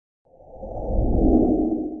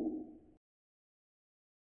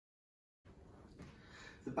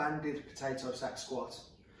the banded potato sack squat.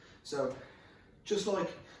 So just like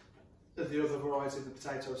the other variety of the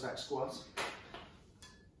potato sack squat,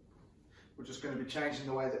 we're just going to be changing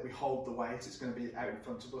the way that we hold the weight. It's going to be out in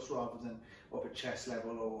front of us rather than up at chest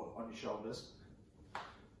level or on your shoulders.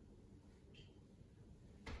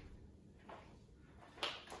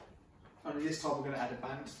 Only this time we're going to add a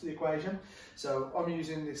band to the equation. So I'm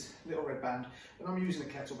using this little red band and I'm using a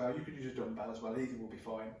kettlebell. You could use a dumbbell as well, either will be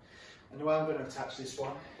fine. And the way I'm going to attach this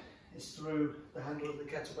one is through the handle of the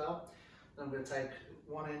kettlebell. Then I'm going to take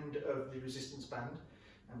one end of the resistance band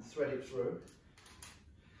and thread it through.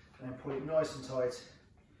 And then pull it nice and tight,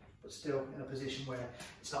 but still in a position where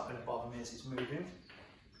it's not going to bother me as it's moving.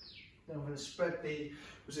 Then I'm going to spread the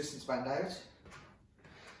resistance band out,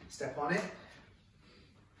 step on it,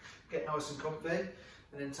 get nice and comfy,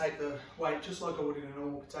 and then take the weight just like I would in a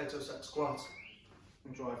normal potato sack squat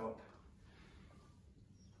and drive up.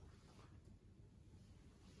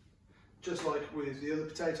 Just like with the other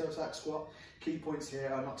potato sack squat, key points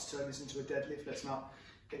here are not to turn this into a deadlift. Let's not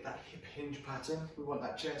get that hip hinge pattern. We want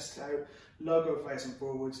that chest out, logo facing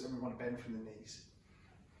forwards, and we want to bend from the knees.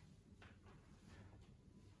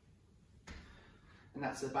 And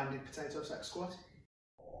that's the banded potato sack squat.